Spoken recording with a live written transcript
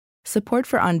support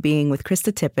for On Being with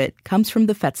Krista Tippett comes from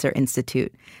the Fetzer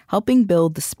Institute, helping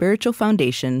build the spiritual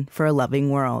foundation for a loving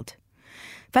world.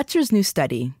 Fetzer's new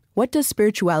study, What Does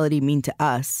Spirituality Mean to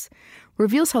Us?,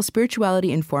 reveals how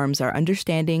spirituality informs our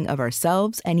understanding of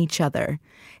ourselves and each other,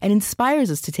 and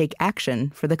inspires us to take action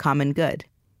for the common good.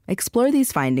 Explore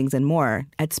these findings and more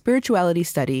at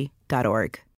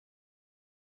spiritualitystudy.org.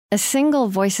 A single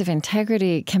voice of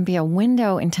integrity can be a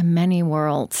window into many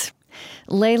worlds.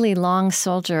 Layli Long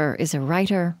Soldier is a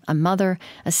writer, a mother,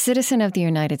 a citizen of the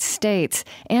United States,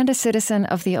 and a citizen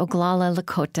of the Oglala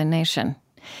Lakota Nation.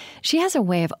 She has a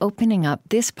way of opening up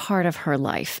this part of her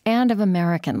life and of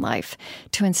American life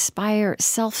to inspire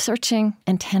self-searching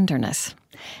and tenderness.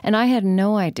 And I had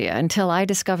no idea until I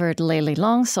discovered Layli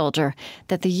Long Soldier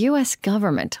that the U.S.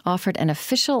 government offered an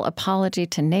official apology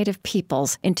to Native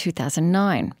peoples in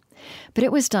 2009. But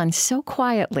it was done so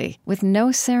quietly, with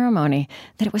no ceremony,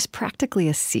 that it was practically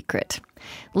a secret.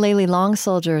 Layli Long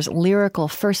Soldier's lyrical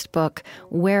first book,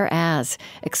 Whereas,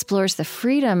 explores the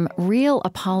freedom real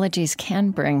apologies can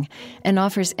bring and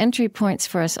offers entry points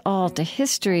for us all to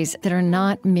histories that are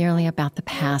not merely about the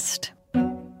past.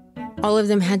 All of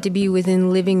them had to be within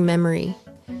living memory.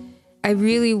 I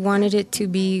really wanted it to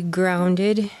be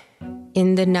grounded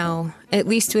in the now, at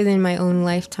least within my own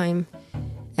lifetime.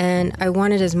 And I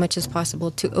wanted as much as possible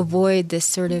to avoid this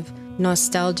sort of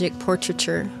nostalgic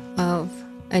portraiture of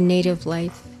a Native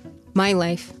life, my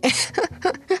life.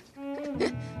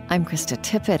 I'm Krista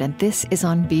Tippett, and this is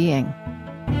On Being.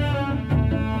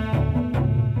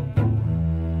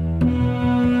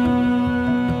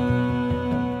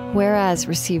 Whereas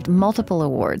received multiple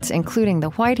awards, including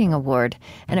the Whiting Award,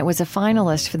 and it was a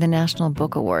finalist for the National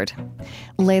Book Award.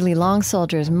 Layli Long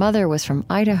Soldier's mother was from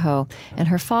Idaho, and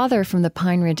her father from the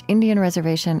Pine Ridge Indian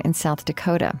Reservation in South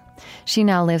Dakota. She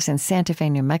now lives in Santa Fe,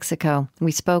 New Mexico.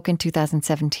 We spoke in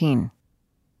 2017.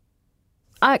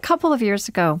 A couple of years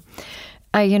ago,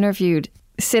 I interviewed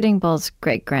Sitting Bull's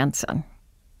great-grandson,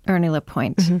 Ernie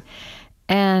LaPointe. Mm-hmm.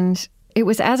 And it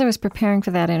was as I was preparing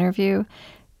for that interview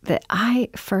that I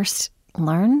first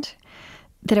learned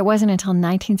that it wasn't until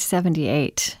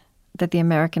 1978 that the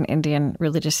American Indian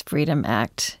Religious Freedom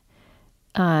Act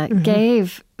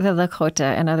gave the Lakota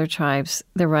and other tribes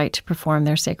the right to perform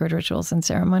their sacred rituals and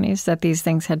ceremonies, that these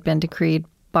things had been decreed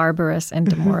barbarous and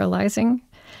demoralizing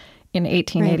in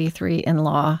 1883 in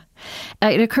law.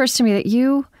 It occurs to me that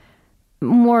you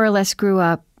more or less grew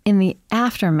up in the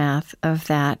aftermath of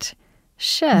that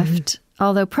shift,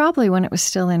 although probably when it was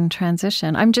still in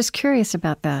transition. I'm just curious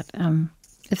about that,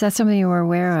 if that's something you were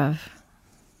aware of.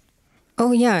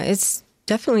 Oh, yeah, it's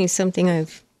definitely something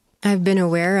I've been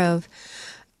aware of.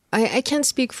 I can't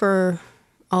speak for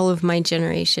all of my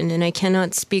generation, and I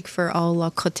cannot speak for all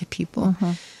Lakota people.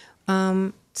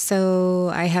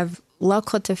 So I have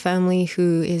Lakota family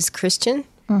who is Christian,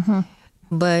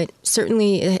 but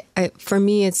certainly for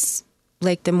me it's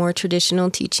like the more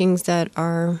traditional teachings that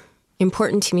are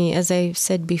important to me, as I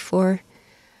said before.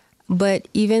 But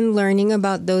even learning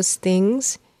about those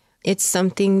things, it's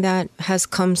something that has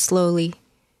come slowly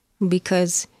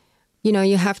because, you know,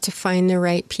 you have to find the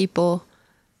right people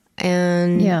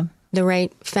and the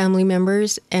right family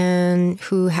members and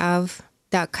who have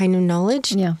that kind of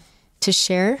knowledge to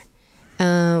share.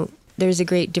 There's a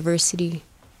great diversity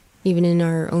even in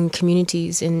our own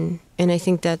communities. And I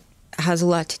think that has a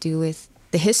lot to do with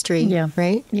the history,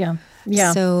 right? Yeah.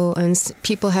 So, and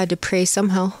people had to pray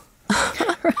somehow.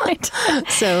 Right.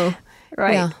 So,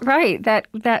 right.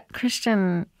 That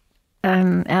Christian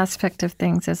aspect of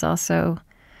things is also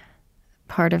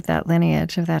part of that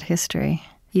lineage, of that history,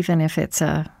 even if it's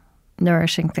a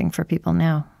nourishing thing for people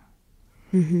now.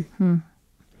 You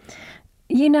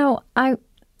know,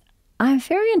 I'm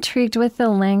very intrigued with the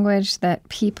language that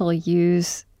people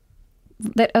use,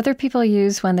 that other people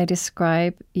use when they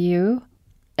describe you.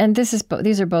 And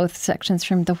these are both sections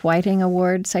from the Whiting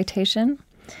Award citation.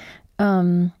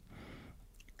 Layli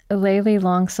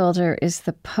Long Soldier is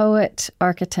the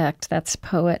poet-architect, that's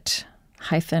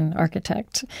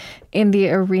poet-architect, in the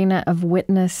arena of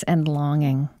witness and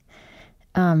longing.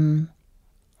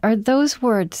 Are those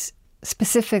words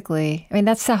specifically, I mean,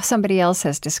 that's how somebody else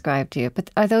has described you, but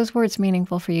are those words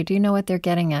meaningful for you? Do you know what they're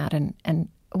getting at, and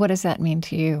what does that mean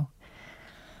to you?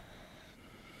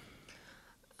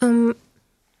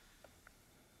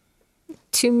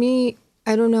 To me,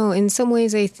 I don't know. In some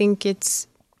ways, I think it's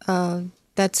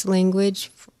that's language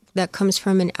that comes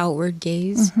from an outward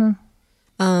gaze.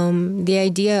 The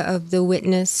idea of the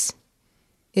witness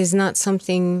is not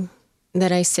something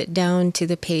that I sit down to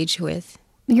the page with.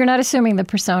 You're not assuming the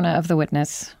persona of the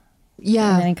witness.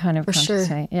 Yeah, in any kind of for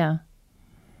sure. Yeah.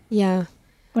 Yeah.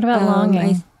 What about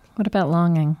longing? What about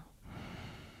longing?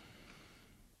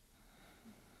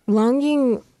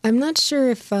 Longing, I'm not sure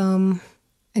if,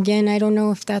 again, I don't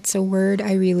know if that's a word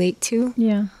I relate to.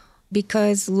 Yeah.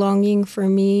 Because longing for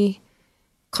me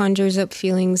conjures up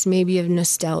feelings maybe of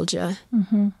nostalgia,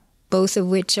 both of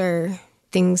which are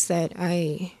things that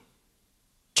I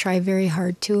try very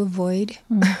hard to avoid.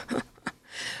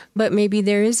 But maybe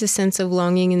there is a sense of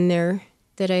longing in there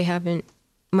that I haven't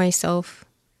myself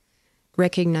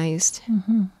recognized.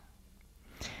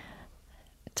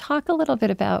 Talk a little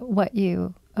bit about what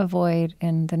you avoid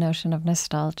in the notion of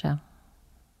nostalgia.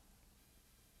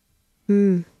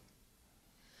 Well,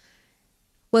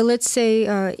 let's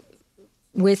say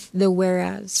with the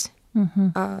whereas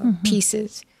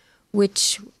pieces,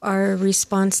 which are a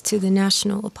response to the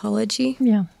national apology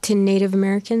to Native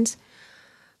Americans.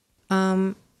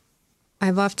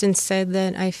 I've often said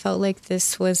that I felt like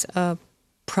this was a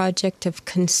project of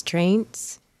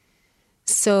constraints.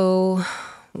 So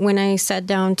when I sat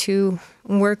down to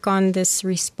work on this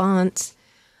response,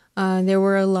 there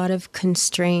were a lot of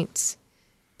constraints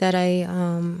that I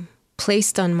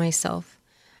placed on myself.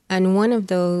 And one of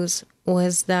those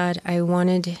was that I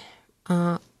wanted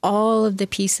all of the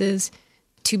pieces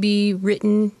to be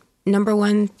written, number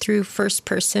one, through first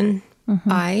person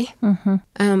I,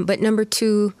 but number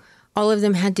two, all of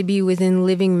them had to be within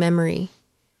living memory.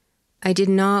 I did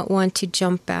not want to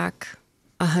jump back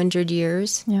 100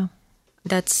 years. Yeah.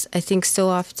 That's, I think, so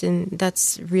often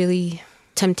that's really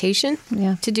temptation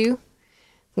to do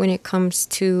when it comes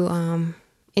to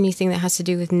anything that has to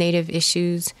do with Native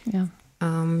issues,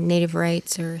 Native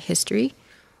rights or history.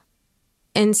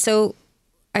 And so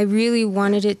I really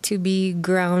wanted it to be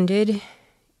grounded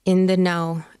in the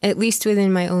now, at least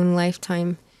within my own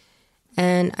lifetime.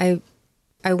 And I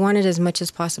wanted as much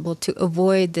as possible to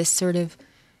avoid this sort of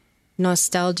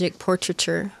nostalgic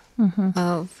portraiture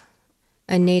of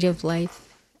a Native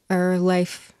life or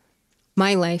life,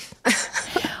 my life.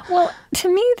 Well,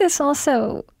 to me, this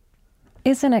also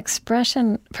is an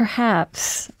expression,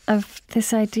 perhaps, of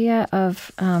this idea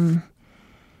of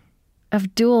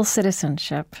dual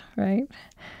citizenship, right?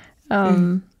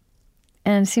 And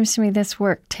it seems to me this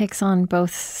work takes on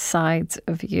both sides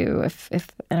of you. If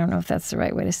I don't know if that's the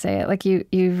right way to say it. Like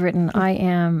you've written, I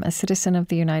am a citizen of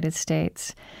the United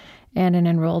States and an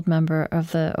enrolled member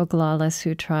of the Oglala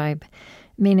Sioux tribe,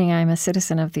 meaning I'm a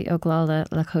citizen of the Oglala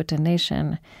Lakota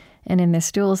Nation. And in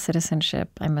this dual citizenship,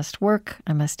 I must work,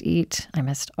 I must eat, I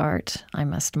must art, I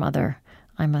must mother,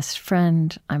 I must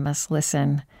friend, I must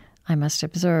listen, I must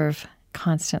observe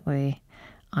constantly,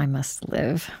 I must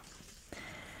live.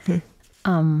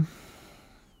 Tell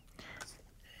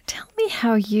me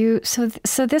how you, so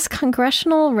this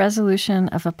congressional resolution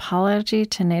of apology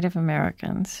to Native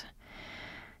Americans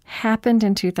happened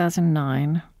in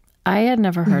 2009. I had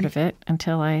never heard of it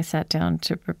until I sat down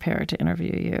to prepare to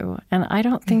interview you. And I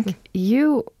don't think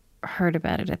you heard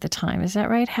about it at the time. Is that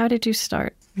right? How did you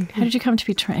start? How did you come to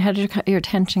be trained? How did your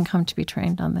attention come to be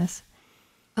trained on this?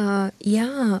 I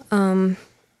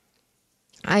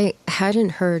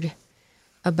hadn't heard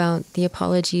about the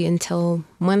apology until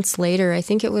months later. I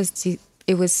think it was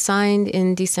signed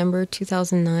in December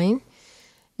 2009,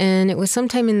 and it was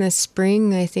sometime in the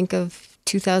spring, I think, of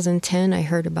 2010 I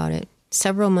heard about it,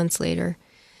 several months later.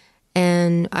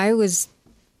 And I was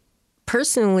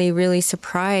personally really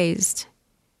surprised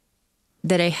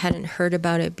that I hadn't heard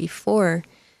about it before.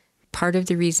 Part of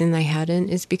the reason I hadn't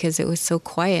is because it was so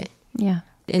quiet. Yeah.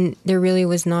 And there really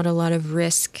was not a lot of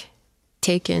risk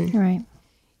taken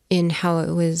in how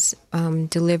it was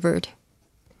delivered.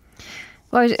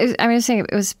 Well, I was saying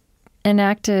it was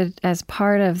enacted as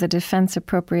part of the Defense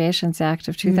Appropriations Act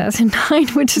of 2009,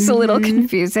 which is a little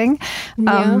confusing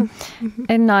and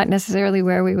not necessarily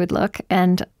where we would look.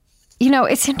 And,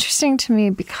 it's interesting to me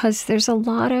because there's a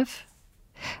lot of,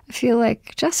 I feel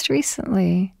like just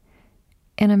recently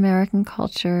in American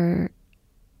culture,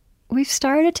 we've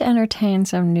started to entertain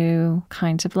some new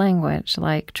kinds of language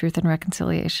like truth and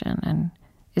reconciliation. And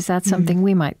is that something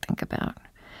we might think about?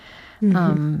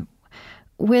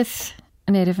 With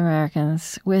Native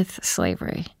Americans, with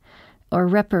slavery, or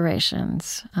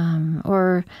reparations,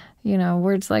 or,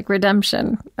 words like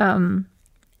redemption.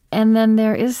 And then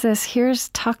there is this, here's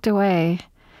tucked away,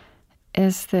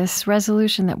 is this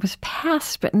resolution that was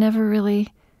passed but never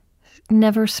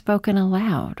spoken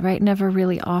aloud, right? Never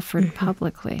really offered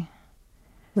publicly.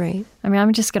 Right. I mean,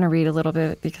 I'm just going to read a little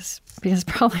bit because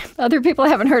probably other people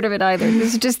haven't heard of it either.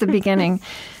 This is just the beginning.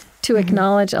 To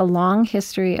acknowledge a long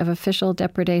history of official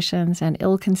depredations and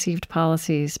ill-conceived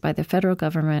policies by the federal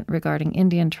government regarding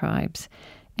Indian tribes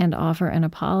and offer an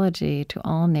apology to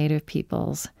all Native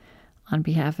peoples on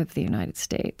behalf of the United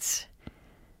States.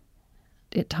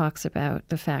 it talks about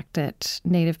the fact that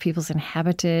Native peoples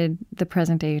inhabited the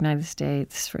present-day United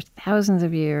States for thousands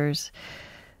of years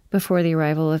before the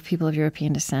arrival of people of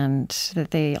European descent,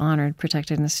 that they honored,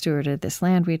 protected, and stewarded this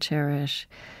land we cherish.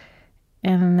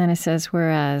 And then it says,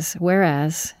 whereas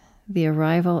the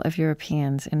arrival of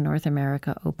Europeans in North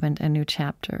America opened a new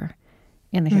chapter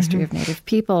in the history of Native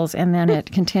peoples. And then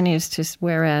it continues to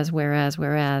whereas,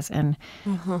 and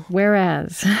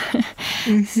whereas.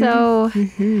 So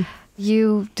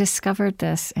you discovered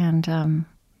this, and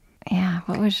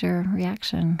what was your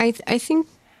reaction? I think,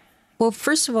 well,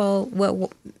 first of all,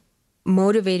 what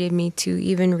motivated me to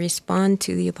even respond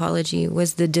to the apology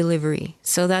was the delivery.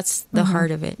 So that's the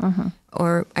heart of it.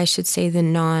 Or I should say the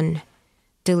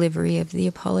non-delivery of the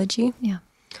apology. Yeah.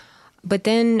 But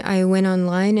then I went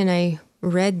online and I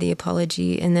read the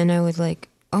apology, and then I was like,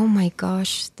 oh my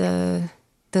gosh, the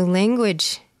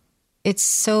language, it's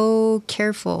so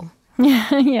careful.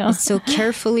 Yeah. It's so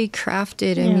carefully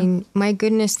crafted. I mean, my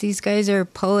goodness, these guys are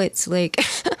poets. Like,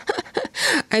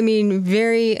 I mean,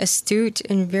 very astute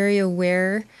and very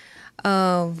aware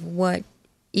of what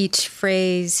each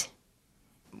phrase,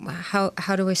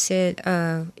 how do I say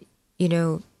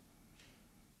it?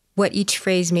 What each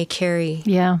phrase may carry.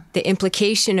 Yeah. The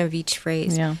implication of each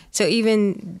phrase. Yeah. So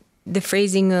even the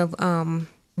phrasing of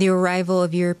the arrival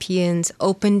of Europeans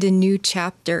opened a new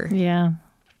chapter. Yeah.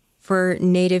 For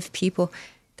Native people.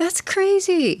 That's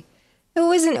crazy. It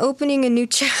wasn't opening a new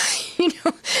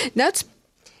chapter.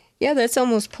 That's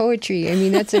almost poetry. I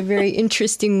mean, that's a very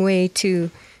interesting way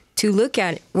to look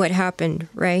at what happened,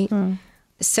 right?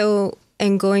 So,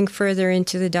 and going further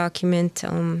into the document,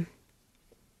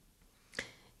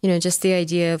 just the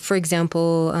idea, for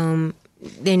example,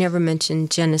 they never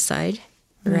mentioned genocide,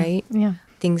 right? Yeah.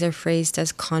 Things are phrased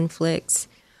as conflicts.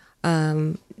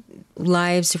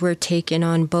 Lives were taken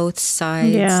on both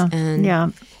sides,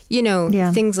 and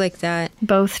things like that.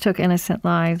 Both took innocent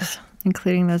lives,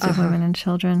 including those of women and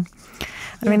children.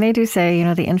 I mean, they do say,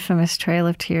 the infamous Trail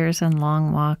of Tears and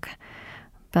Long Walk,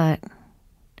 but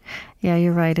yeah,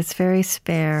 you're right. It's very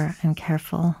spare and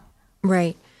careful.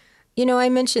 Right. I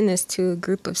mentioned this to a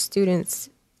group of students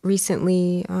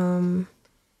recently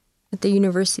at the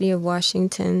University of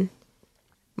Washington,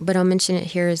 but I'll mention it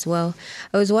here as well.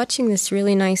 I was watching this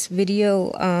really nice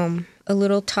video, a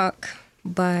little talk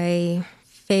by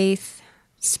Faith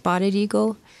Spotted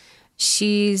Eagle.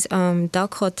 She's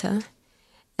Dakota,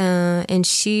 and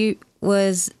she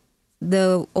was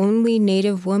the only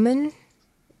Native woman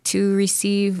to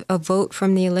receive a vote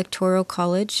from the Electoral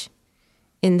College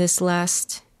in this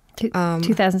last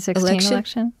 2016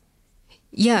 election?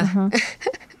 Yeah.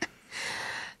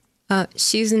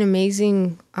 She's an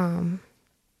amazing,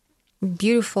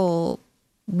 beautiful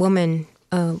woman,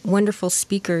 a wonderful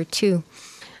speaker, too.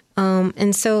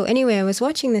 And so anyway, I was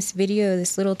watching this video,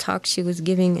 this little talk she was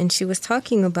giving, and she was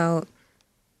talking about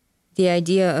the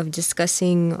idea of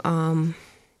discussing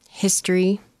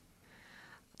history,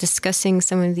 discussing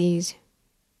some of these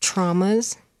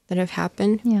traumas that have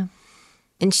happened. Yeah.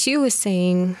 And she was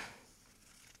saying,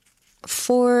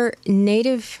 for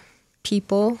Native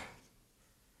people,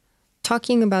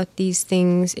 talking about these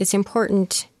things, it's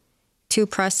important to a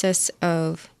process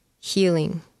of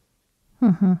healing.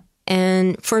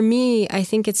 And for me, I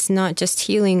think it's not just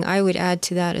healing. I would add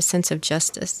to that a sense of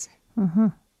justice,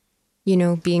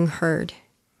 being heard.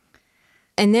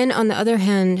 And then on the other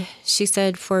hand, she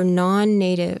said for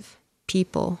non-Native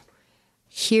people,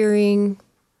 hearing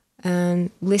and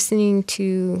listening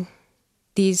to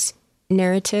these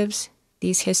narratives,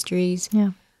 these histories,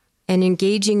 and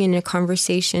engaging in a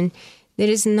conversation that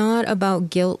is not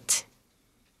about guilt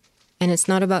and it's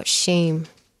not about shame.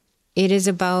 It is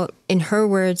about, in her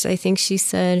words, I think she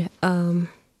said,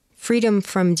 freedom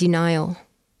from denial.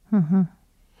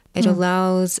 It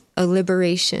allows a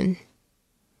liberation.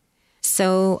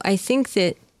 So I think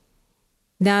that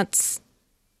that's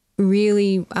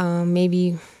really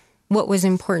maybe what was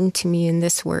important to me in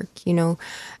this work, And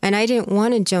I didn't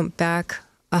want to jump back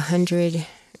 100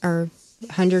 or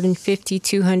 150,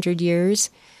 200 years.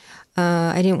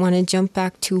 I didn't want to jump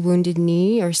back to Wounded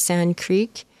Knee or Sand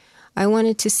Creek. I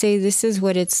wanted to say this is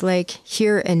what it's like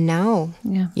here and now,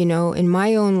 in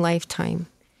my own lifetime.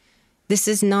 This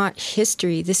is not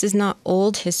history. This is not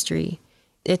old history.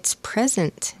 It's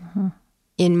present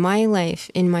in my life,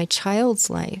 in my child's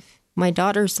life, my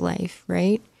daughter's life,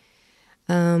 right?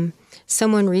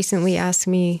 Someone recently asked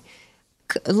me,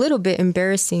 a little bit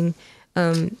embarrassing,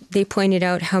 they pointed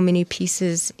out how many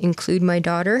pieces include my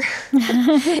daughter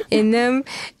in them.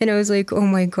 And I was like, oh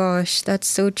my gosh, that's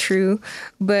so true.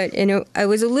 But I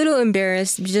was a little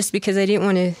embarrassed just because I didn't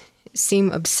want to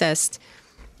seem obsessed.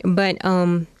 But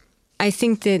I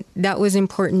think that was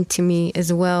important to me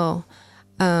as well.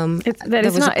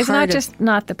 It's not just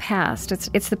not the past.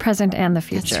 It's the present and the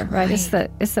future, right? It's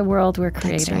the world we're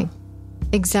creating. That's right.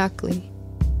 Exactly.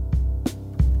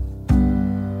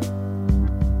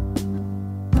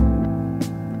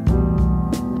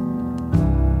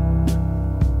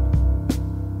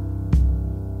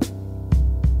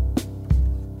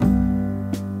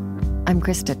 I'm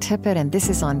Krista Tippett, and this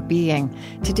is On Being.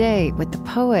 Today with the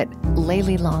poet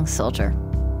Layli Long Soldier.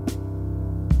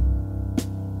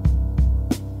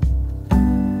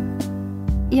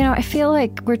 You know, I feel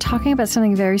like we're talking about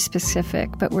something very specific,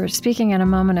 but we're speaking at a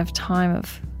moment of time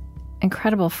of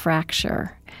incredible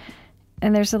fracture.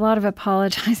 And there's a lot of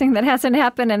apologizing that hasn't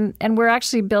happened, and we're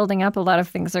actually building up a lot of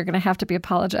things that are going to have to be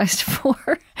apologized for.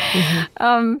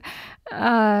 Mm-hmm.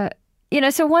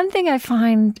 So one thing I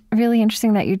find really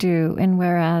interesting that you do in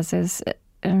Whereas is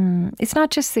it's not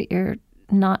just that you're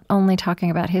not only talking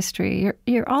about history,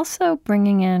 you're also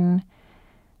bringing in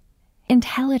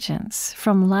intelligence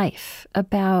from life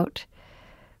about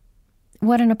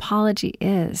what an apology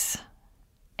is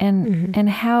and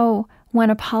how when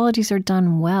apologies are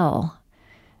done well.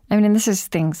 I mean, and this is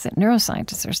things that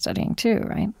neuroscientists are studying too,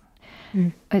 right?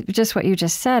 Just what you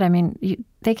just said. I mean,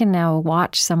 they can now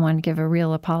watch someone give a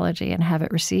real apology and have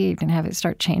it received and have it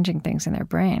start changing things in their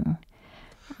brain.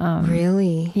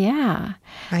 Really? Yeah.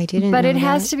 I didn't But know it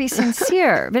has to be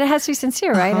sincere. But it has to be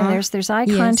sincere, right? And there's eye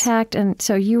contact, and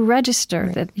so you register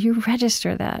that. You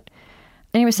register that.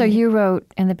 Anyway, so you wrote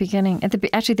in the beginning,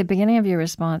 the beginning of your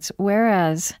response,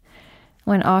 whereas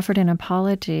when offered an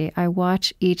apology, I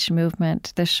watch each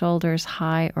movement, the shoulders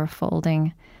high or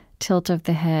folding, tilt of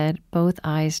the head, both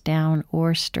eyes down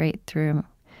or straight through.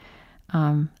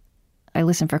 I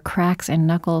listen for cracks in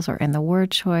knuckles or in the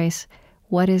word choice.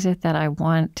 What is it that I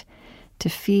want to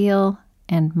feel?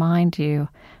 And mind you,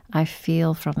 I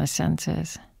feel from the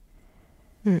senses.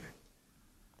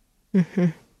 Mm-hmm.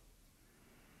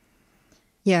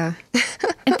 Yeah.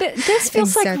 This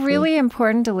feels like really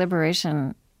important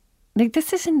deliberation. Like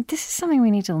this is something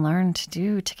we need to learn to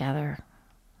do together.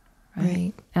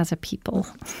 Right. As a people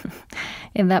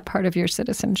in that part of your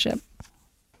citizenship.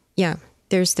 Yeah.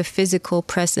 There's the physical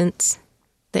presence,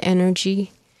 the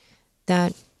energy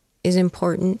that is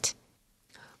important.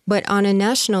 But on a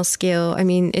national scale, I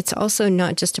mean, it's also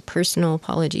not just a personal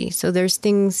apology. So there's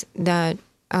things that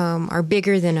are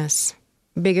bigger than us,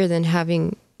 bigger than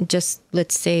having just,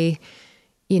 let's say,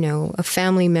 a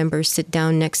family member sit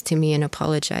down next to me and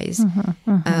apologize.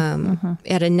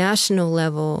 At a national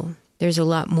level, there's a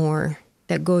lot more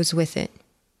that goes with it,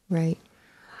 right?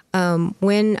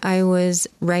 When I was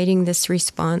writing this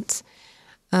response,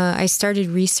 I started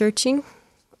researching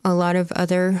a lot of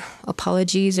other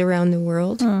apologies around the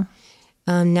world,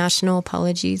 national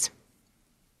apologies.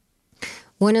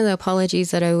 One of the apologies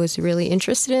that I was really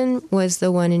interested in was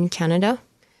the one in Canada.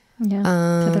 Yeah,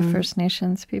 to the First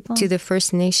Nations people. To the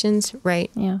First Nations,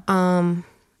 right. Yeah. On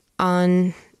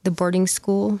the boarding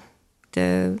school,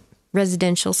 the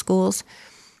residential schools,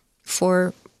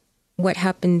 for what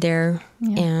happened there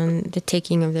and the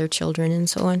taking of their children and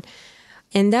so on.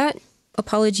 And that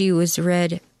apology was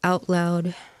read out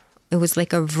loud. It was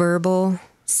like a verbal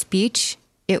speech.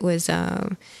 It was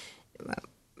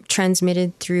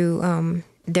transmitted through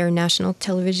their national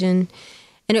television.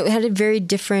 And it had a very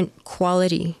different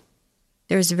quality.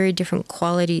 There was a very different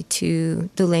quality to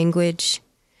the language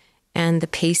and the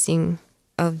pacing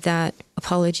of that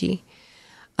apology.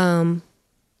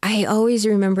 I always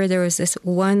remember there was this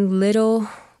one little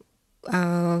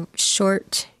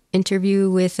short interview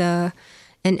with an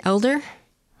elder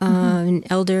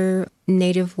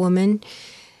Native woman,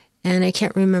 and I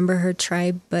can't remember her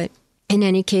tribe, but in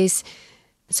any case,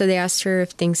 so they asked her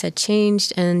if things had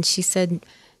changed, and she said,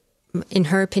 in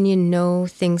her opinion, no,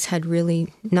 things had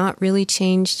not really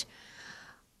changed.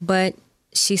 But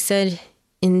she said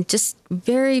in just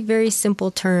very, very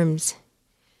simple terms,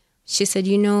 she said,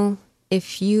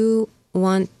 if you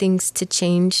want things to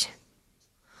change,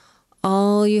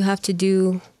 all you have to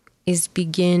do is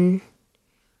begin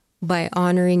by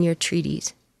honoring your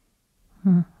treaties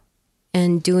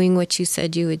and doing what you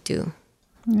said you would do.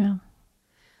 Yeah.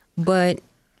 But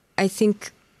I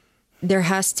think there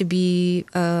has to be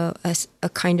a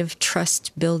kind of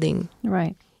trust building,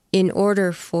 right, in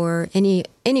order for any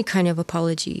kind of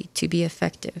apology to be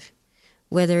effective,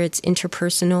 whether it's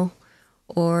interpersonal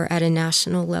or at a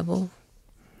national level.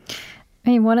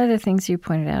 I mean, one of the things you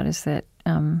pointed out is that,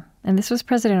 and this was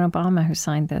President Obama who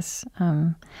signed this,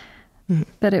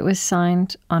 but it was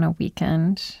signed on a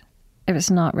weekend. It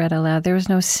was not read aloud. There was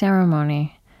no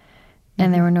ceremony,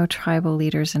 and there were no tribal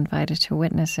leaders invited to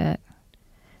witness it.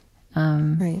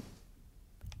 Right.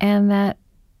 And that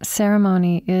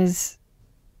ceremony is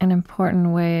an important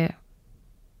way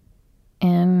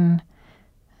in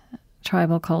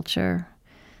tribal culture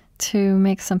to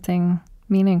make something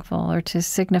meaningful or to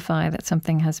signify that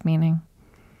something has meaning.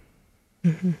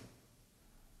 Mm-hmm.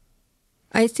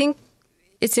 I think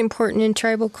it's important in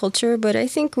tribal culture, but I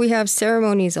think we have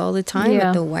ceremonies all the time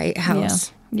at the White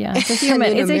House. Yeah, it's a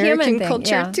human, it's American a human thing.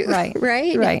 culture too, right?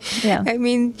 Right. Yeah. I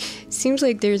mean, seems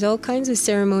like there's all kinds of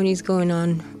ceremonies going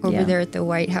on over there at the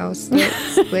White House.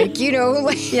 Like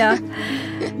Yeah.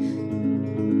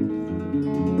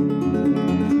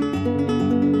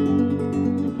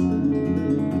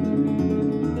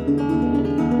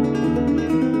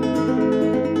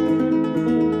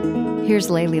 Here's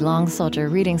Layli Longsoldier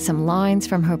reading some lines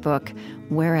from her book,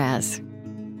 Whereas.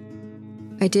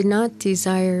 I did not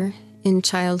desire in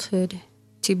childhood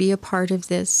to be a part of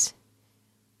this,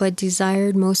 but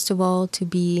desired most of all to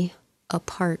be a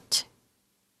part,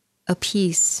 a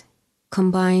piece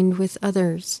combined with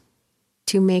others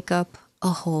to make up a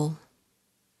whole,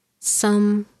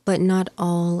 some but not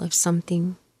all of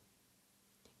something.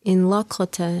 In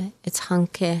Lakota, it's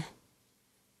hanke,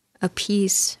 a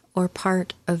piece or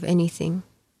part of anything.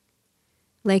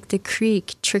 Like the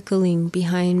creek trickling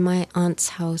behind my aunt's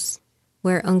house,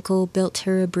 where Uncle built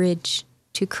her a bridge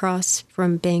to cross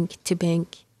from bank to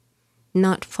bank,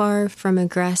 not far from a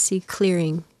grassy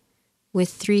clearing with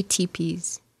 3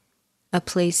 teepees, a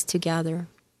place to gather.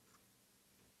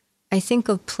 I think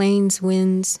of plains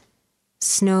winds,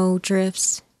 snow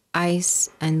drifts, ice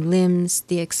and limbs,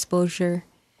 the exposure,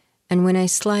 and when I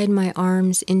slide my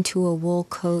arms into a wool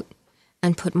coat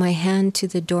and put my hand to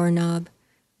the doorknob,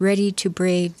 ready to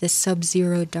brave the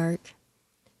sub-zero dark.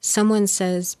 Someone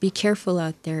says, be careful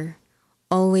out there.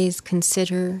 Always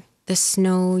consider the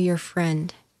snow your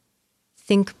friend.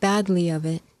 Think badly of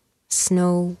it.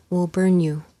 Snow will burn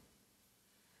you.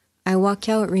 I walk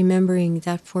out remembering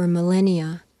that for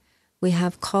millennia, we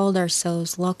have called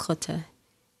ourselves Lakota,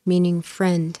 meaning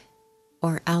friend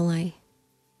or ally.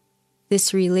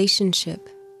 This relationship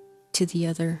to the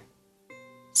other.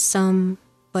 Some,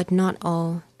 but not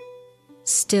all,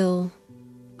 still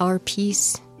our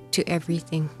piece to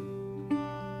everything.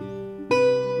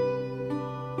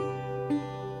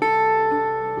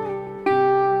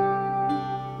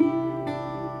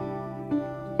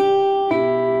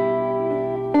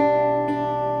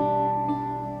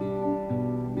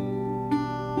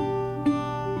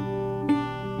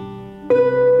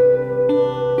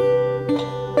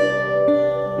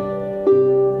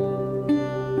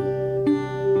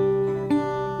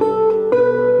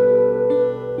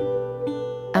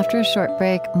 After a short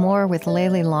break, more with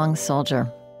Layli Longsoldier.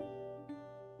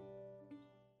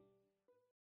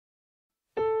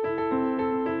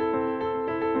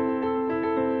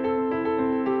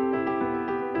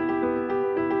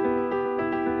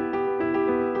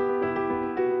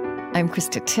 I'm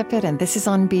Krista Tippett, and this is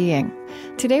On Being.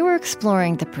 Today we're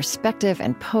exploring the perspective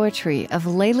and poetry of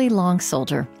Layli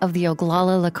Longsoldier of the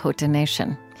Oglala Lakota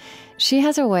Nation. She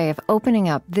has a way of opening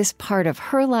up this part of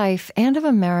her life and of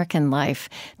American life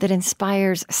that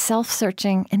inspires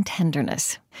self-searching and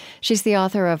tenderness. She's the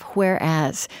author of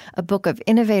Whereas, a book of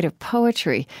innovative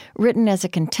poetry written as a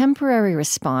contemporary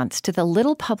response to the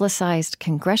little-publicized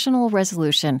congressional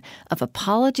resolution of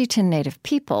apology to Native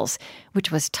peoples,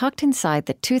 which was tucked inside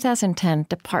the 2010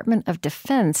 Department of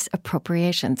Defense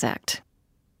Appropriations Act.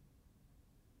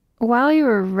 While you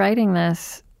were writing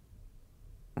this,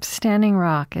 Standing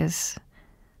Rock is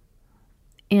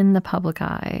in the public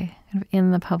eye,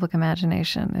 in the public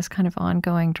imagination, this kind of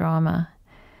ongoing drama.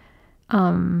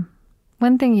 One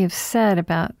thing you've said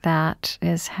about that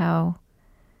is how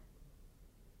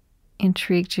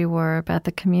intrigued you were about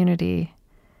the community,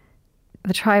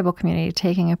 the tribal community,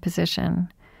 taking a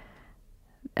position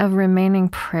of remaining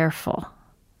prayerful,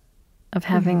 of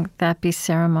having that be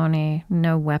ceremony,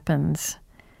 no weapons.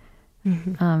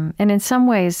 And in some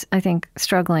ways, I think,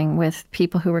 struggling with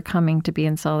people who were coming to be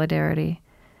in solidarity,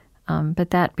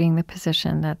 but that being the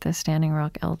position that the Standing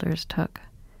Rock elders took.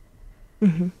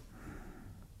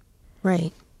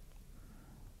 Right.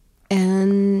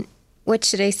 And what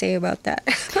should I say about that?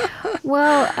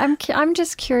 Well, I'm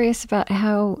just curious about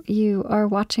how you are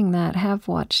watching that, have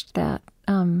watched that,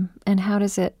 and how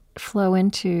does it flow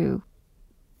into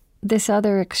this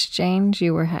other exchange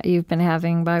you've been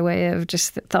having by way of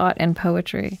just thought and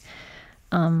poetry,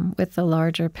 with the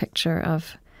larger picture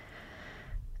of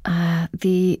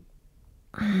this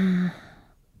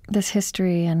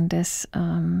history and this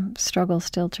struggle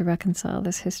still to reconcile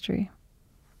this history.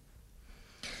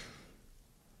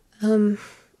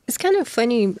 It's kind of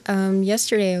funny.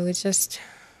 Yesterday, I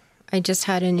just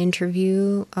had an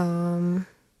interview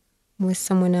with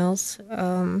someone else,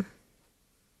 and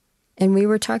we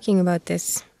were talking about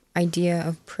this idea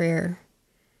of prayer.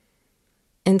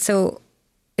 And so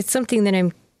it's something that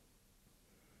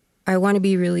I want to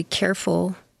be really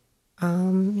careful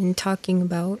in talking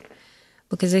about,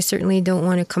 because I certainly don't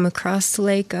want to come across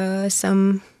like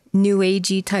some new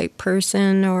agey type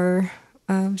person or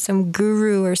some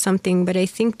guru or something. But I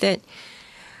think that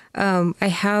I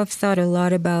have thought a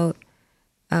lot about,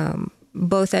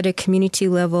 both at a community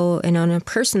level and on a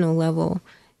personal level,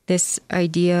 this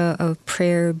idea of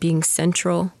prayer being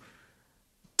central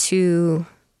to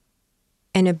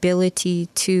an ability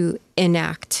to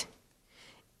enact,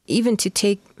 even to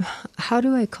take, how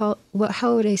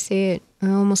would I say it? I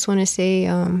almost want to say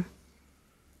a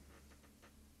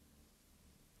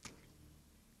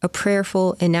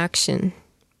prayerful inaction.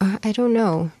 I don't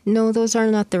know. No, those are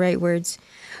not the right words.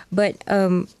 But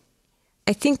I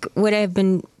think what I've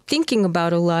been thinking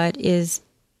about a lot is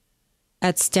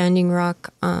at Standing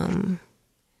Rock, I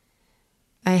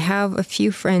have a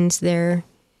few friends there,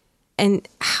 and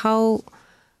how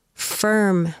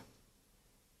firm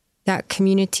that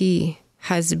community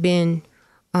has been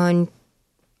on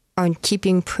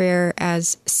keeping prayer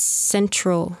as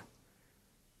central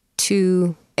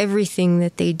to everything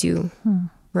that they do,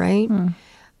 right?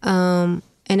 And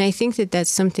I think that that's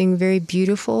something very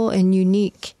beautiful and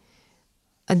unique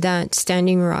that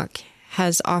Standing Rock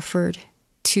has offered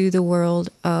to the world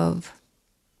of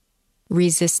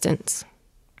resistance.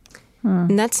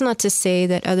 And that's not to say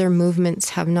that other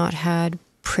movements have not had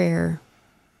prayer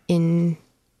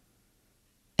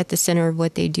at the center of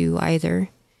what they do either.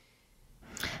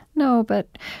 No, but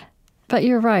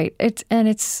you're right.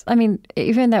 I mean,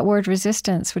 even that word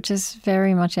resistance, which has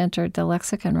very much entered the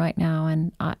lexicon right now,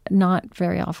 and not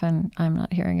very often I'm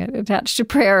not hearing it attached to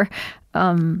prayer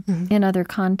in other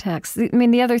contexts. I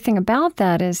mean, the other thing about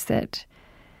that is that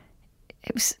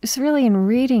it's really in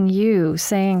reading you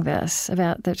saying this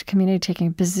about the community taking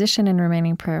a position and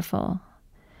remaining prayerful,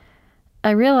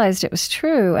 I realized it was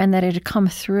true and that it had come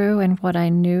through in what I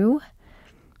knew,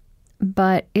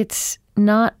 but it's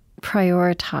not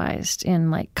prioritized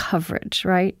in like coverage,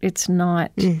 right? It's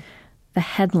not the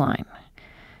headline.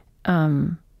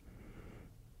 And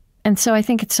so I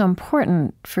think it's so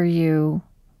important for you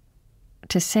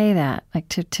to say that, like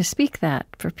to speak that,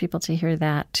 for people to hear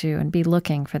that too, and be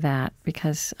looking for that,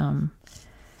 because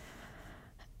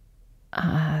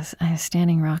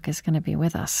Standing Rock is going to be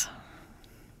with us.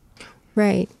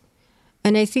 Right.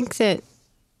 And I think that,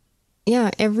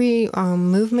 every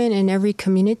movement and every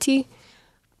community,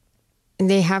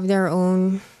 they have their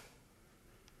own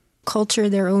culture,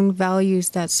 their own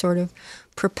values that sort of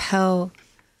propel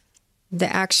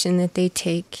the action that they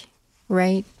take,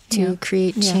 right, to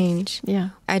create change. Yeah.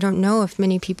 I don't know if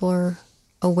many people are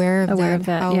aware of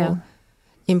that, how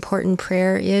important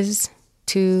prayer is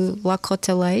to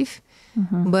Lakota life.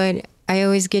 But I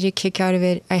always get a kick out of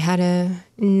it. I had a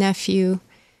nephew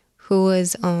who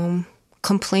was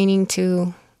complaining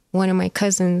to one of my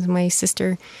cousins, my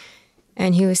sister,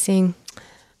 and he was saying,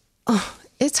 "Oh,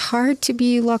 it's hard to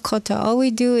be Lakota. All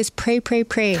we do is pray, pray,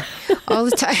 pray all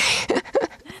the time."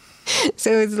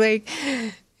 So it's like,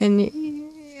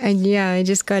 I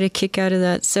just got a kick out of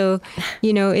that. So,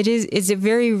 it's a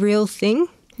very real thing.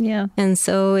 Yeah. And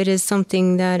so it is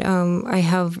something that I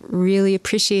have really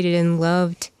appreciated and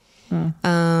loved,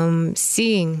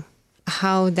 seeing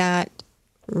how that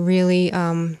really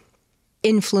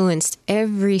influenced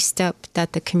every step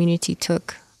that the community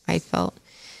took, I felt.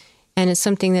 And it's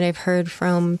something that I've heard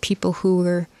from people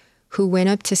who went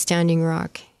up to Standing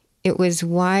Rock. It was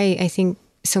why I think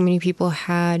so many people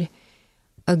had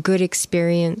a good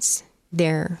experience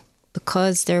there,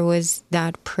 because there was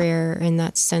that prayer and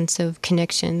that sense of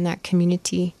connection, that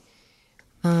community.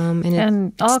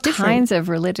 And all kinds of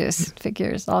religious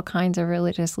figures, all kinds of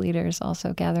religious leaders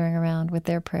also gathering around with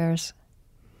their prayers.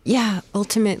 Yeah,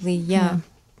 ultimately, yeah.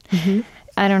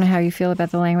 I don't know how you feel about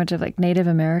the language of like Native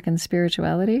American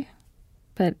spirituality,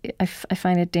 but I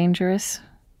find it dangerous.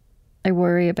 I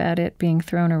worry about it being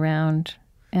thrown around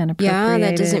and appropriated. Yeah,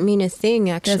 that doesn't mean a thing,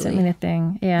 actually. Doesn't mean a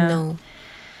thing, yeah. No.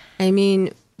 I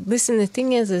mean, listen, the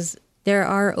thing is there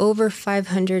are over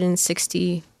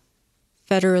 560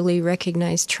 federally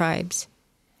recognized tribes.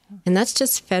 And that's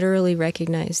just federally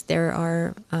recognized. There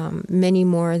are many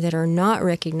more that are not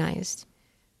recognized,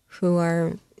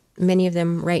 many of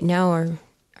them right now are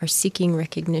seeking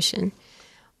recognition.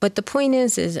 But the point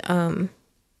is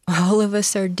all of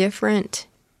us are different.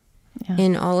 Yeah.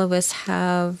 And all of us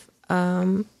have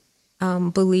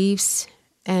beliefs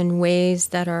and ways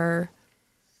that are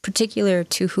particular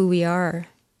to who we are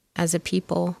as a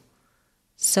people.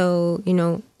 So,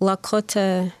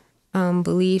 Lakota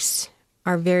beliefs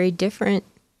are very different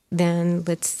than,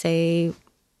 let's say,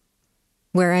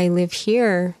 where I live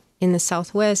here in the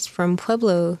Southwest from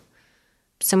Pueblo.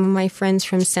 Some of my friends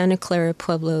from Santa Clara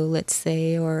Pueblo, let's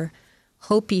say, or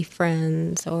Hopi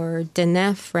friends or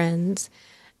Diné friends.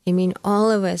 I mean,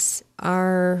 all of us,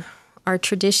 our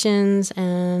traditions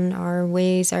and our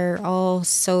ways are all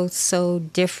so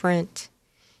different.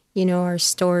 You know, our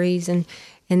stories, and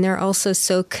they're also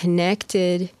so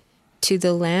connected to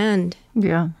the land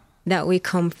that we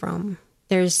come from.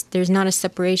 There's not a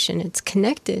separation. It's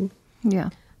connected.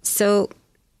 Yeah. So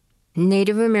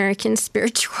Native American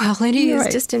spirituality is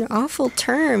just an awful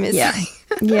term. It's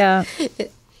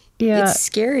it's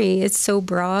scary. It's so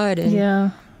broad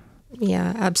and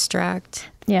abstract.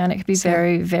 Yeah, and it could be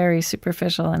very, very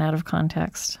superficial and out of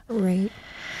context. Right.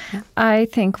 Yeah. I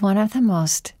think one of the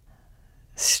most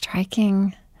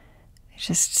striking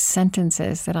just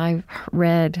sentences that I've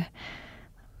read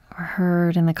or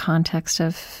heard in the context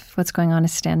of what's going on at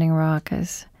Standing Rock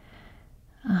is,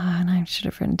 and I should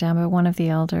have written down, but one of the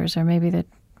elders or maybe the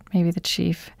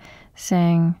chief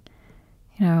saying,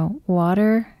 you know,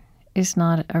 water is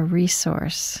not a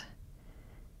resource.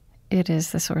 It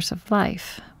is the source of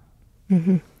life.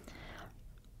 Mm-hmm.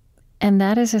 And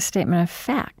that is a statement of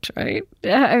fact, right?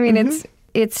 I mean,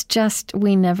 it's just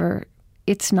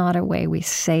it's not a way we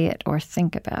say it or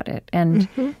think about it. And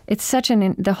it's such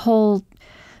the whole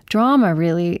drama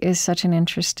really is such an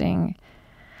interesting,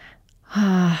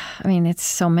 I mean, it's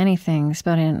so many things,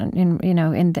 but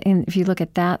if you look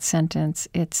at that sentence,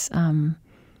 it's an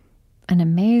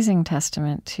amazing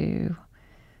testament to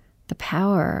the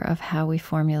power of how we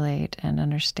formulate and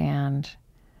understand,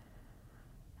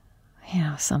 you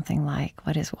know, something like,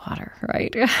 what is water,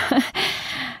 right?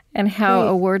 And how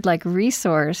a word like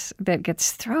resource that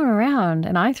gets thrown around,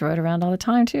 and I throw it around all the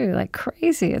time too, like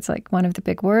crazy. It's like one of the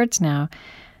big words now,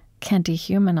 can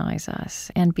dehumanize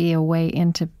us and be a way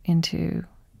into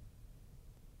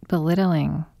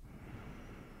belittling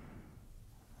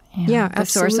the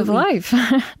source of life.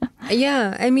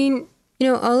 Yeah, I mean, you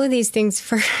know, all of these things,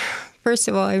 first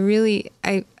of all, I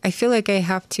feel like I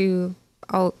have to,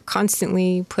 I'll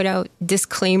constantly put out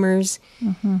disclaimers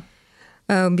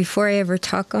before I ever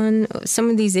talk on some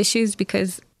of these issues,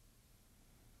 because,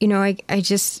 you know,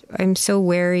 I'm so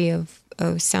wary of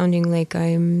sounding like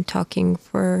I'm talking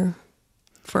for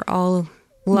all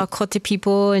Lakota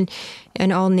people and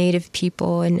all Native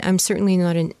people. And I'm certainly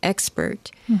not an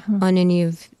expert on any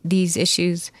of these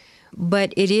issues.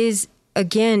 But it is,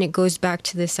 again, it goes back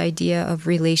to this idea of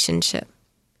relationship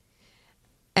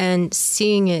and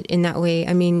seeing it in that way.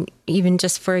 I mean, even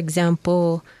just for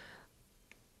example,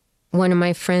 one of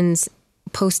my friends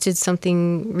posted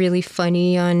something really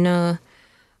funny on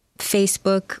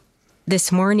Facebook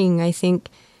this morning, I think,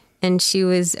 and she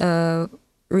was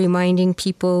reminding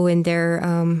people in their,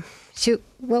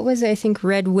 what was it? I think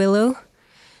Red Willow.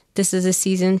 This is a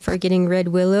season for getting red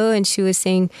willow. And she was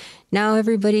saying, now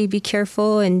everybody be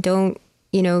careful and don't,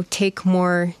 you know, take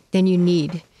more than you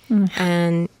need.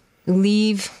 And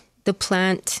leave the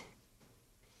plant,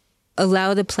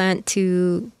 allow the plant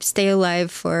to stay alive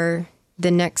for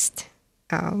the next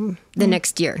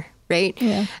year, right?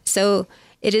 Yeah. So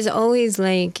it is always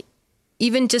like,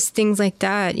 even just things like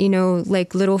that, you know,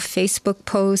 like little Facebook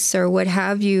posts or what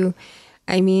have you.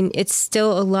 I mean, it's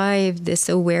still alive, this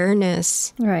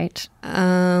awareness. Right.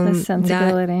 The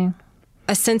sensibility.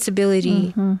 A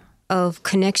sensibility of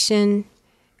connection.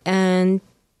 And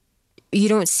you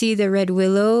don't see the red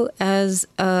willow as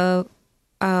a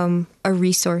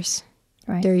resource.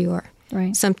 Right. There you are.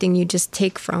 Right. Something you just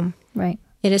take from. Right.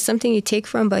 It is something you take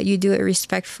from, but you do it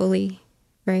respectfully,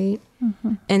 right?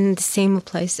 And the same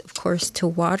applies, of course, to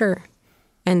water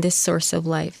and this source of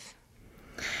life.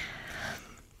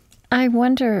 I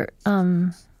wonder,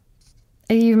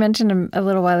 you mentioned a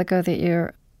little while ago that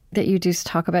you do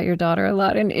talk about your daughter a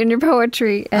lot in your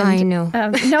poetry. And, I know.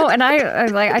 No, and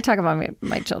I talk about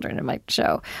my children in my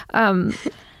show.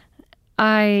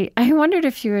 I wondered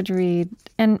if you would read,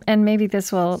 and maybe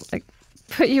this will like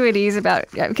put you at ease about,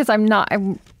 because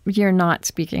you're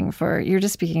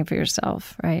just speaking for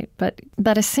yourself, right?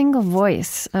 But a single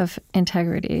voice of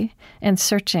integrity and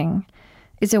searching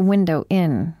is a window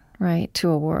in, right, to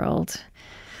a world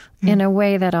in a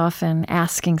way that often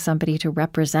asking somebody to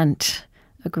represent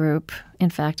a group, in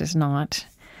fact, is not.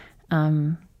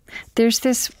 There's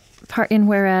this part in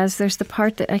Whereas, there's the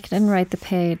part that I didn't write the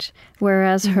page,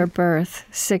 whereas her birth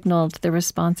signaled the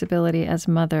responsibility as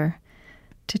mother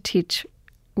to teach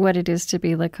what it is to be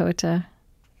Lakota.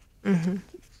 I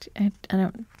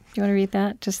don't. Do you want to read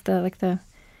that? Just the.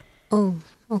 Oh,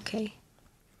 okay.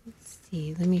 Let's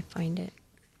see. Let me find it.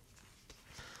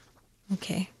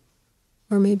 Okay.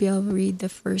 Or maybe I'll read the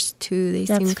first two. They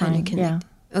seem kind of connected. Yeah.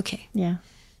 Okay. Yeah.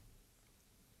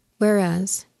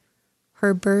 Whereas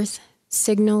her birth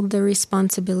signaled the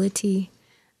responsibility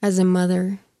as a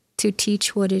mother to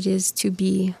teach what it is to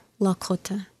be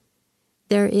Lakota.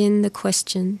 Therein the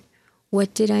question,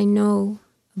 what did I know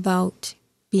about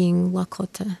being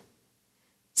Lakota?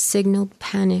 Signaled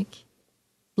panic,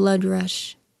 blood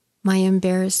rush, my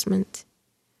embarrassment.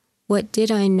 What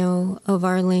did I know of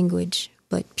our language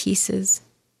but pieces?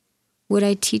 Would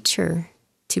I teach her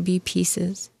to be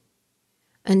pieces?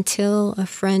 Until a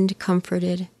friend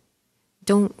comforted,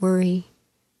 don't worry,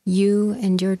 you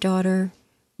and your daughter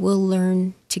will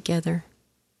learn together.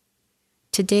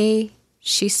 Today,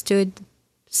 she stood,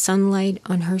 sunlight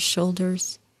on her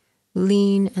shoulders,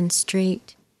 lean and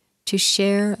straight, to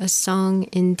share a song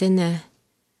in Dene,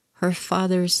 her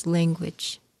father's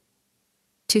language.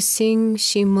 To sing,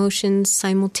 she motions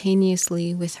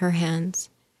simultaneously with her hands.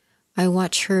 I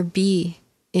watch her be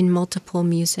in multiple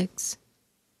musics.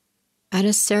 At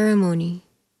a ceremony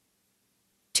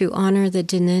to honor the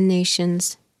Dene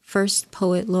Nation's first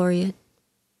poet laureate,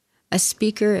 a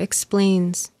speaker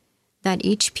explains that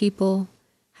each people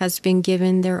has been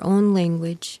given their own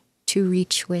language to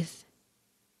reach with.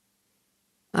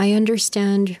 I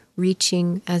understand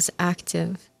reaching as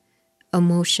active,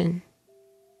 emotion.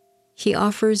 He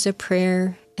offers a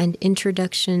prayer and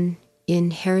introduction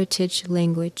in heritage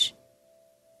language.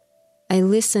 I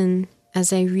listen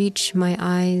as I reach my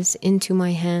eyes into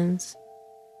my hands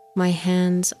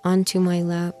onto my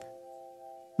lap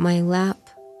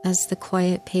as the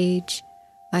quiet page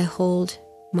I hold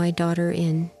my daughter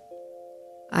in.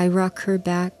 I rock her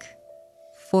back,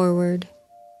 forward,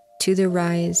 to the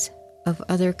rise of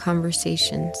other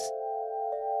conversations.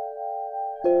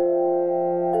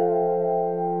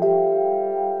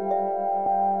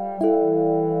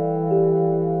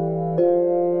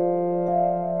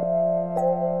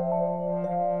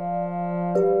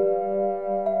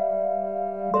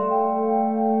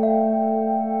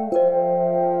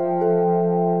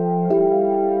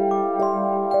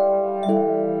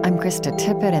 I'm Krista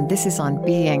Tippett, and this is On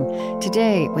Being.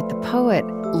 Today, with the poet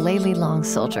Layli Long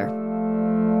Soldier.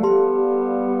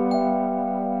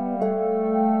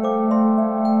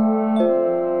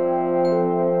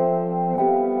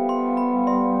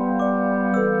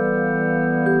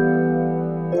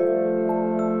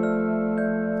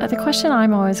 The question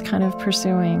I'm always kind of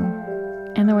pursuing,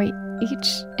 and the way each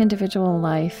individual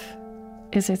life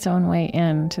is its own way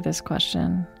into this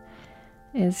question,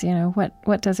 is,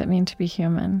 what does it mean to be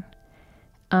human?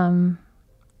 And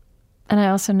I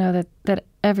also know that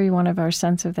every one of our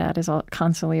sense of that is all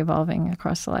constantly evolving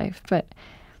across life. But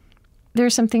there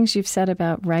are some things you've said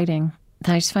about writing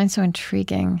that I just find so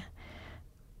intriguing.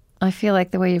 I feel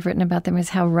like the way you've written about them is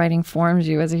how writing forms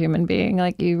you as a human being.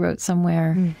 Like you wrote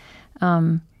somewhere,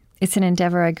 it's an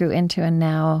endeavor I grew into and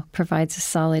now provides a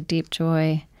solid, deep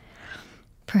joy.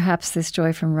 Perhaps this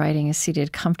joy from writing is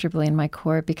seated comfortably in my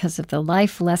core because of the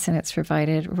life lesson it's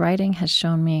provided. Writing has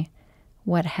shown me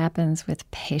what happens with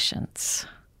patience.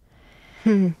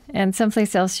 And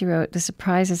someplace else you wrote, the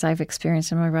surprises I've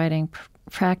experienced in my writing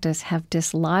practice have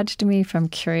dislodged me from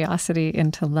curiosity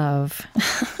into love.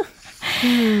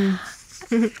 I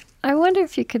wonder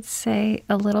if you could say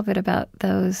a little bit about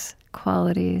those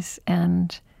qualities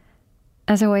and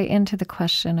as a way into the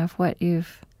question of what you're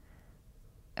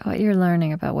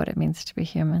learning about what it means to be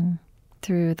human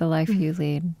through the life you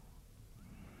lead.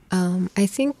 I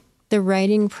think the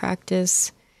writing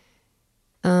practice,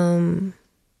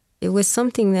 it was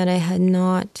something that I had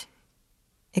not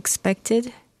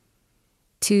expected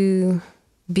to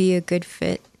be a good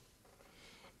fit.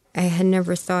 I had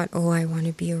never thought, I want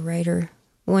to be a writer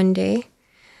one day.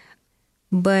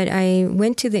 But I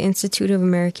went to the Institute of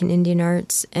American Indian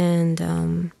Arts,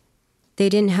 and they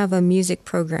didn't have a music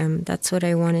program. That's what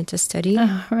I wanted to study.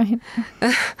 Oh, right.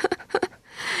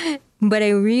 But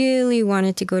I really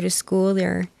wanted to go to school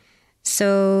there.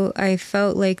 So I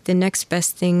felt like the next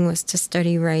best thing was to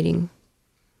study writing.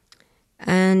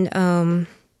 And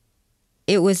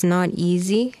it was not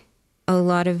easy. A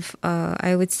lot of,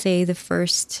 I would say the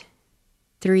first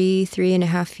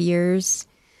 3.5 years,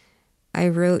 I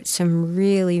wrote some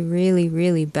really, really,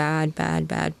 really bad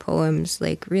poems,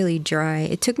 like really dry.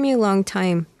 It took me a long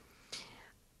time.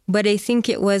 But I think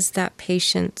it was that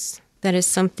patience. That is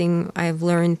something I've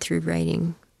learned through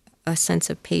writing, a sense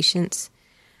of patience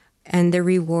and the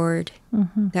reward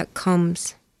that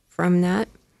comes from that.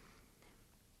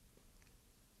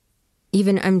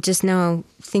 Even I'm just now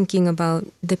thinking about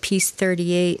the piece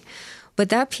 38. But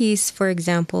that piece, for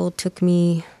example, took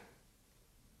me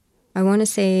I want to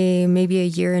say maybe a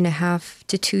year and a half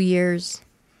to 2 years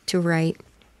to write.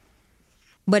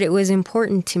 But it was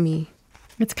important to me.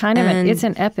 It's kind of it's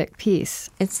an epic piece.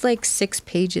 It's like 6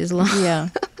 pages long. Yeah.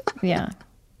 Yeah.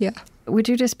 Yeah. Would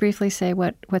you just briefly say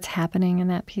what's happening in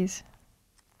that piece?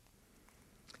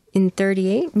 In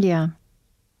 38? Yeah.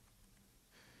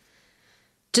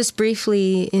 Just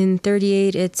briefly, in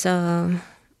 38, it's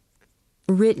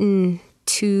written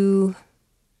to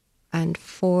and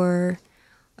for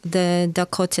the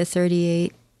Dakota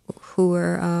 38, who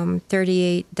were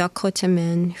 38 Dakota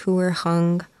men who were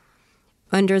hung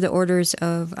under the orders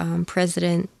of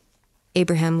President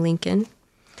Abraham Lincoln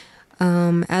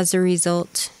as a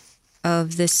result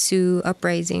of the Sioux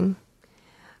uprising,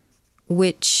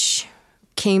 which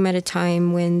came at a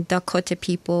time when Dakota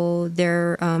people,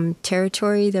 their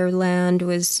territory, their land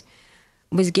was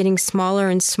getting smaller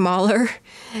and smaller,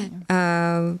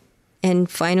 and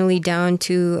finally down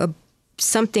to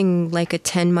something like a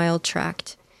 10-mile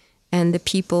tract. And the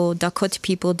people, Dakota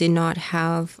people, did not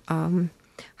have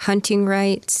hunting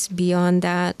rights beyond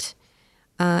that.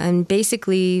 And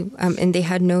basically, and they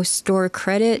had no store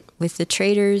credit with the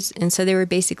traders, and so they were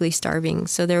basically starving.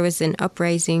 So there was an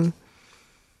uprising,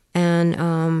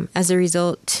 and as a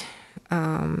result,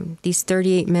 these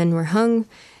 38 men were hung,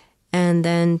 and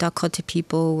then Dakota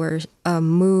people were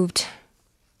moved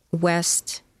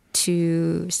west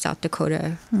to South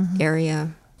Dakota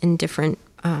area in different.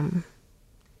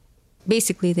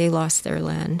 Basically, they lost their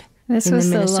land. This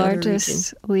was the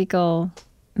largest legal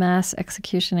mass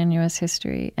execution in U.S.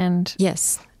 history. And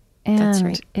yes, and that's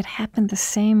right. It happened the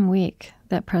same week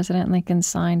that President Lincoln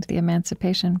signed the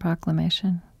Emancipation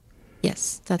Proclamation.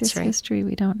 Yes, that's this right. history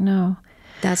we don't know.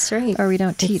 That's right. Or we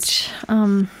don't teach.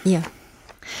 Yeah.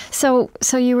 So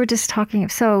you were just talking,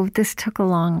 so this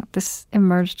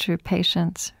emerged through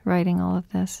patience, writing all of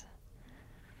this.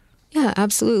 Yeah,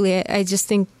 absolutely. I just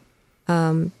think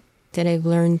that I've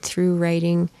learned through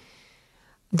writing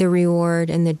the reward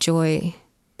and the joy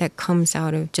that comes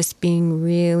out of just being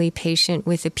really patient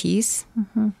with a piece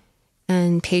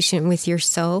and patient with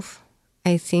yourself.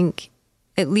 I think,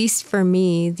 at least for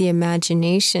me, the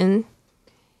imagination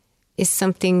is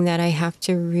something that I have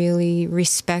to really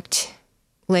respect,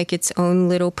 like its own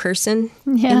little person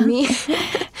in me.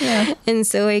 Yeah. And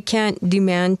so I can't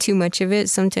demand too much of it.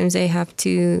 Sometimes I have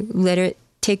to let it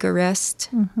take a rest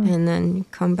and then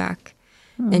come back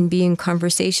and be in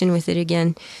conversation with it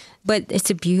again. But it's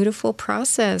a beautiful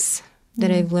process that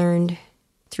I've learned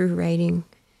through writing.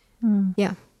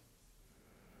 Yeah.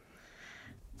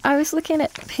 I was looking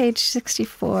at page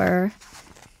 64,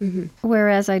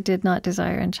 whereas I did not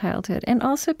desire in childhood, and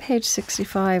also page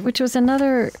 65, which was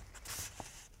another,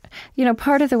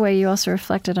 part of the way you also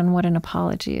reflected on what an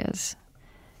apology is.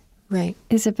 Right.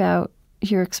 Is about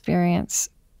your experience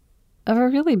of a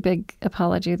really big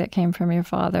apology that came from your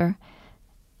father.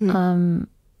 And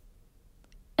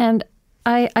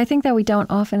I think that we don't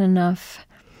often enough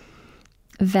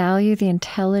value the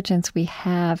intelligence we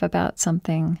have about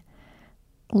something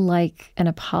like an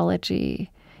apology,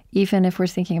 even if we're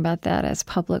thinking about that as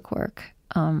public work.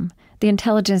 The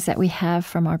intelligence that we have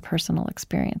from our personal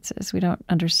experiences. We don't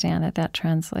understand that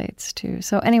translates to.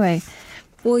 So anyway.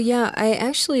 Well, yeah, I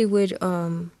actually would,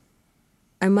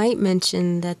 I might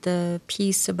mention that the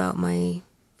piece about my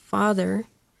father,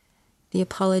 the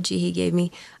apology he gave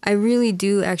me, I really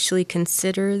do actually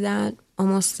consider that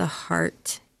almost the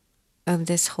heart of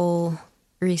this whole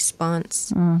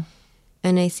response.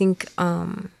 And I think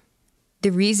the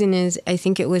reason is I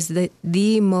think it was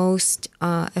the most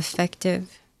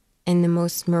effective and the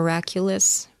most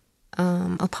miraculous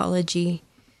apology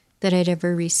that I'd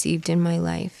ever received in my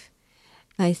life.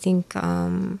 I think,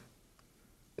 now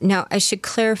I should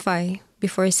clarify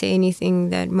before I say anything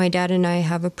that my dad and I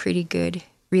have a pretty good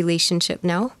relationship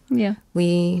now. Yeah.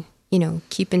 We,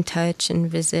 keep in touch and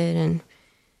visit and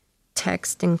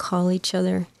text and call each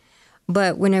other.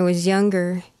 But when I was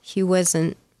younger, he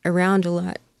wasn't around a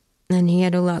lot, and he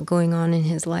had a lot going on in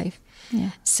his life.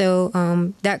 Yeah. So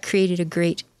that created a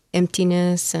great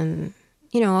emptiness and,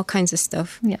 all kinds of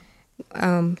stuff. Yeah.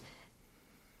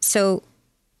 So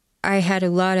I had a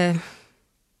lot of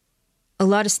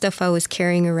stuff I was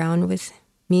carrying around with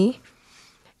me.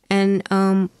 And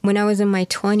when I was in my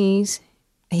 20s,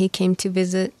 he came to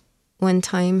visit one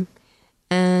time,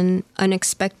 and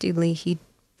unexpectedly he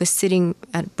was sitting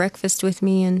at breakfast with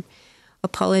me and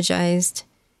apologized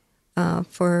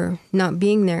for not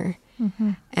being there.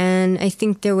 And I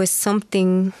think there was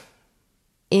something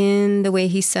in the way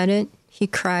he said it. He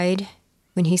cried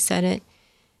when he said it,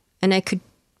 and I could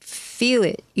feel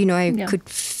it. I could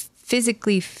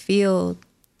physically feel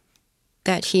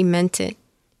that he meant it.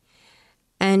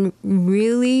 And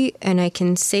really, and I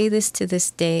can say this to this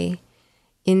day,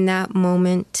 in that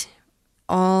moment,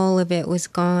 all of it was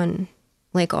gone.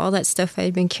 Like all that stuff I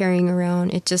had been carrying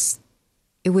around, it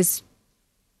was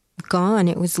gone.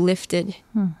 It was lifted.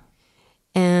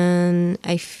 And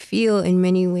I feel in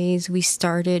many ways we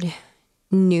started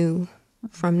new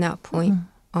from that point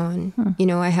on. You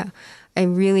know, I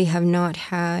really have not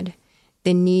had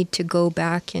the need to go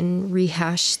back and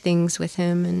rehash things with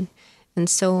him and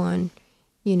so on.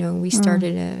 You know, we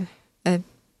started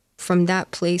from that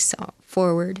place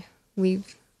forward,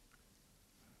 we've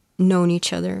known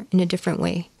each other in a different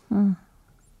way. Do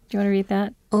you want to read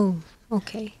that? Oh,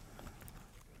 okay.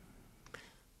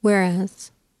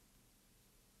 Whereas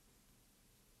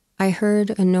I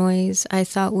heard a noise I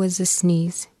thought was a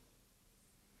sneeze.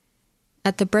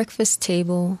 At the breakfast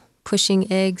table,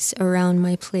 pushing eggs around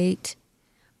my plate,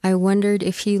 I wondered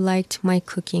if he liked my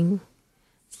cooking,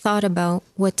 thought about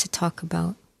what to talk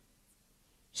about.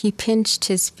 He pinched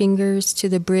his fingers to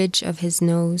the bridge of his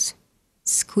nose,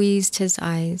 squeezed his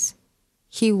eyes.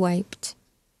 He wiped.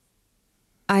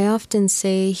 I often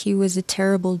say he was a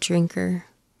terrible drinker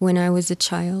when I was a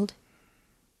child.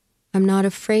 I'm not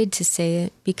afraid to say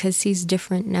it because he's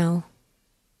different now.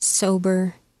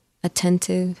 Sober,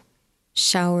 attentive,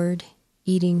 showered,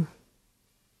 eating.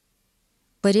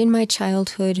 But in my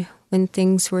childhood, when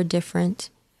things were different,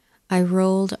 I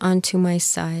rolled onto my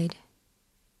side,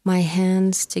 my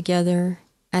hands together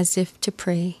as if to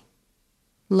pray,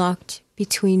 locked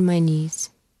between my knees.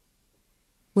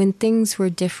 When things were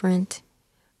different,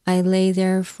 I lay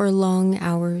there for long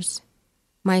hours,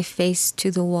 my face to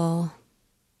the wall,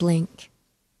 blank.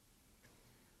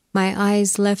 My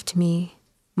eyes left me,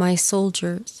 my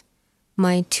soldiers,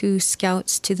 my 2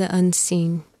 scouts to the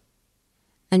unseen.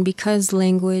 And because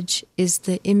language is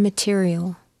the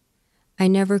immaterial, I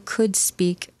never could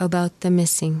speak about the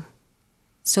missing.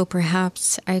 So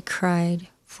perhaps I cried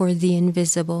for the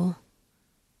invisible,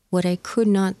 what I could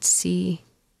not see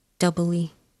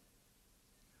doubly.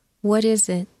 What is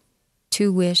it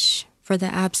to wish for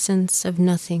the absence of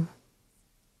nothing?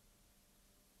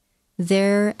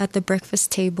 There at the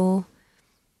breakfast table,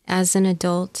 as an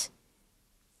adult,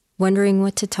 wondering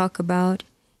what to talk about,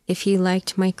 if he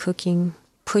liked my cooking,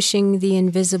 pushing the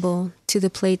invisible to the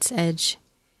plate's edge,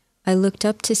 I looked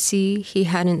up to see he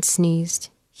hadn't sneezed.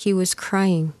 He was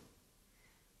crying.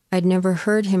 I'd never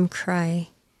heard him cry,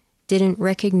 didn't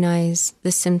recognize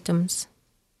the symptoms.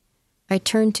 I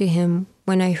turned to him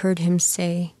when I heard him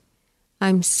say,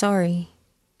 "I'm sorry,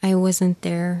 I wasn't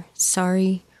there,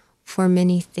 sorry for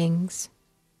many things."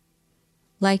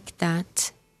 Like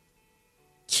that,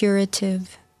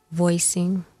 curative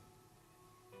voicing,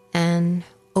 an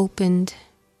opened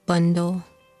bundle,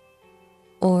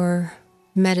 or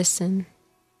medicine,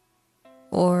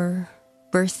 or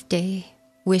birthday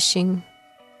wishing,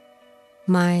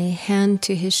 my hand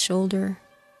to his shoulder.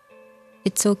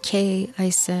 "It's okay," I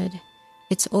said.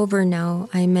 "It's over now,"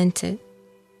 I meant it.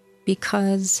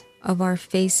 Because of our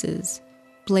faces,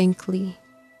 blankly.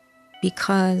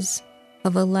 Because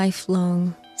of a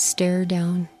lifelong stare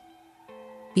down.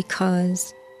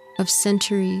 Because of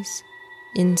centuries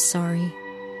in sorry.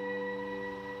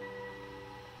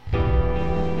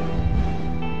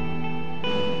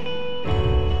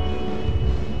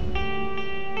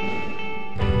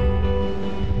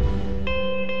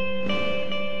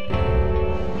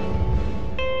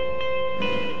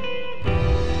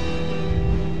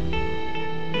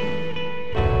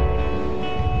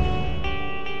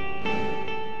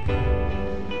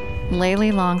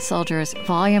 Layli Long Soldier's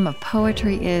volume of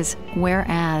poetry is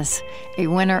Whereas, a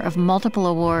winner of multiple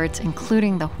awards,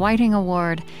 including the Whiting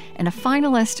Award, and a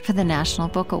finalist for the National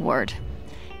Book Award.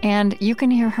 And you can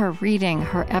hear her reading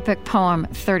her epic poem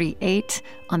 38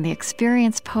 on the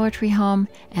Experience Poetry Home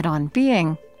at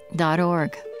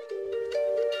onbeing.org.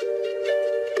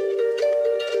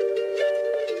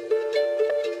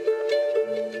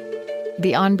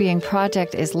 The On Being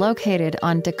Project is located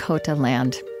on Dakota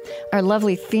land. Our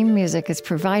lovely theme music is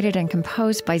provided and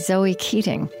composed by Zoe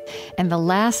Keating. And the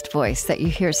last voice that you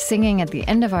hear singing at the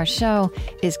end of our show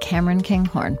is Cameron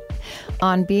Kinghorn.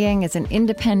 On Being is an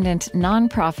independent,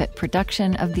 nonprofit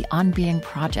production of the On Being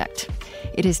Project.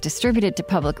 It is distributed to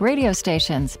public radio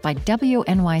stations by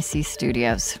WNYC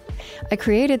Studios. I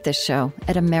created this show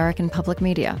at American Public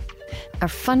Media. Our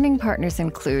funding partners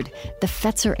include the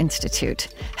Fetzer Institute,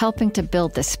 helping to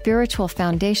build the spiritual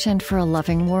foundation for a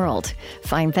loving world.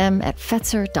 Find them at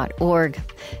fetzer.org.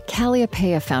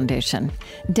 Calliopeia Foundation,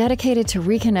 dedicated to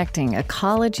reconnecting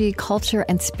ecology, culture,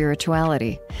 and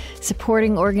spirituality,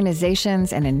 supporting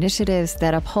organizations and initiatives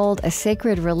that uphold a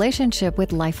sacred relationship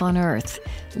with life on Earth.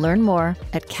 Learn more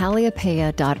at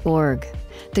calliopeia.org.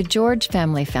 The George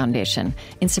Family Foundation,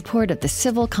 in support of the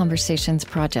Civil Conversations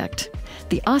Project.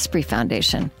 The Osprey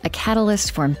Foundation, a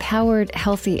catalyst for empowered,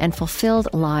 healthy, and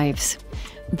fulfilled lives.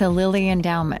 The Lilly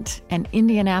Endowment, an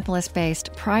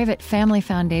Indianapolis-based private family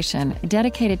foundation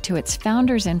dedicated to its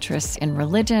founders' interests in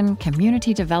religion,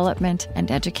 community development,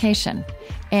 and education.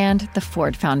 And the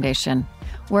Ford Foundation,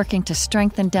 working to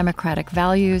strengthen democratic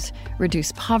values,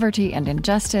 reduce poverty and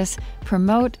injustice,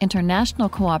 promote international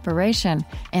cooperation,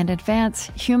 and advance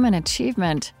human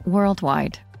achievement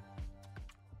worldwide.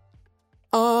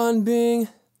 On Being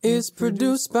is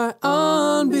produced by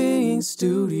On Being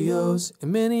Studios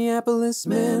in Minneapolis,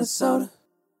 Minnesota.